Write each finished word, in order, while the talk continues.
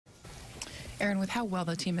Aaron, with how well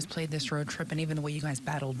the team has played this road trip and even the way you guys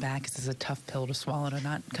battled back, this is a tough pill to swallow to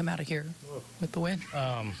not come out of here with the win.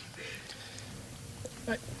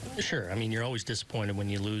 Sure. I mean, you're always disappointed when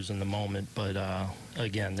you lose in the moment, but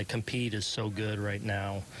again, the compete is so good right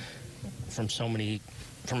now from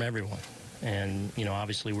everyone. And, you know,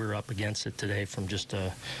 obviously we're up against it today from just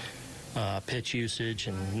a pitch usage,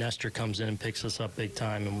 and Nestor comes in and picks us up big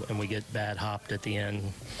time, and we get bad hopped at the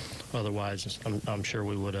end. Otherwise, I'm sure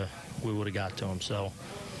we would have got to him. So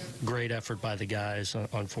great effort by the guys.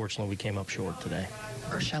 Unfortunately, we came up short today.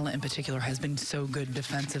 Urshela in particular has been so good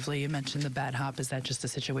defensively. You mentioned the bad hop. Is that just a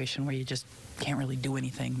situation where you just can't really do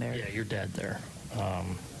anything there? Yeah, you're dead there.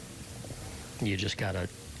 You just got to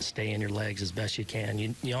stay in your legs as best you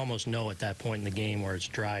can. You almost know at that point in the game where it's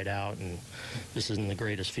dried out, and this isn't the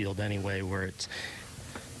greatest field anyway, where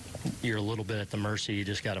you're a little bit at the mercy. You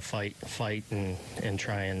just got to fight and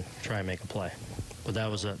try and make a play. But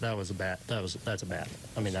that's a bad.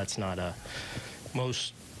 I mean, that's not a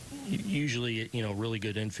most. Usually, you know, really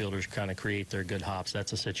good infielders kind of create their good hops.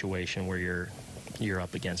 That's a situation where you're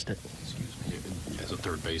up against it. Excuse me. As a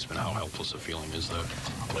third baseman, how helpless a feeling is that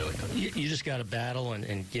play like that? You just got to battle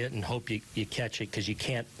and get and hope you catch it, because you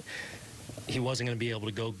can't. He wasn't going to be able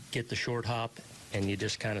to go get the short hop, and you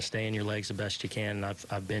just kind of stay in your legs the best you can. And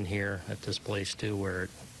I've been here at this place too, where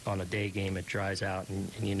on a day game it dries out,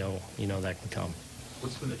 and you know that can come.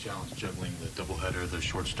 What's been the challenge juggling the doubleheader, the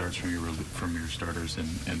short starts from your starters,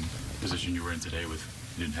 and position you were in today with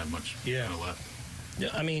you didn't have much kind of left? Yeah,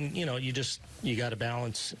 I mean, you know, you got to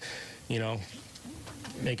balance, you know,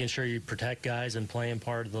 making sure you protect guys and playing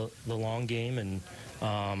part of the long game. And,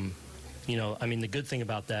 you know, I mean, the good thing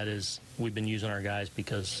about that is we've been using our guys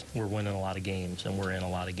because we're winning a lot of games and we're in a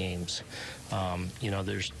lot of games. You know,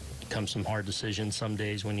 there's come some hard decisions some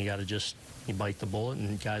days when you got to you bite the bullet,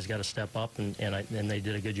 and guys got to step up, and they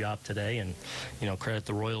did a good job today. And, you know, credit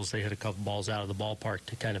the Royals, they hit a couple balls out of the ballpark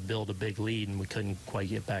to kind of build a big lead, and we couldn't quite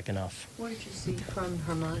get back enough. What did you see from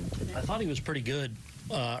Herman today? I thought he was pretty good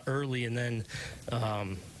early, and then,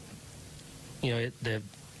 you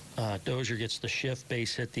know, Dozier gets the shift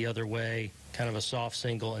base hit the other way, kind of a soft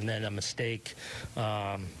single, and then a mistake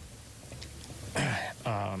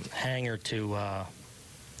hanger to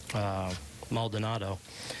Maldonado.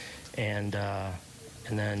 And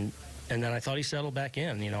then I thought he settled back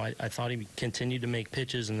in. You know, I thought he continued to make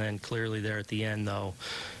pitches, and then clearly there at the end, though,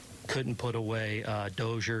 couldn't put away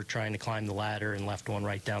Dozier trying to climb the ladder and left one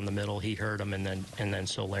right down the middle. He hurt him, and then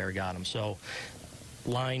Soler got him. So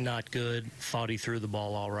line not good. Thought he threw the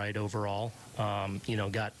ball all right overall. You know,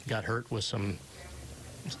 got hurt with some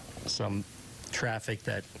traffic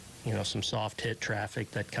that, you know, some soft hit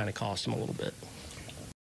traffic that kind of cost him a little bit.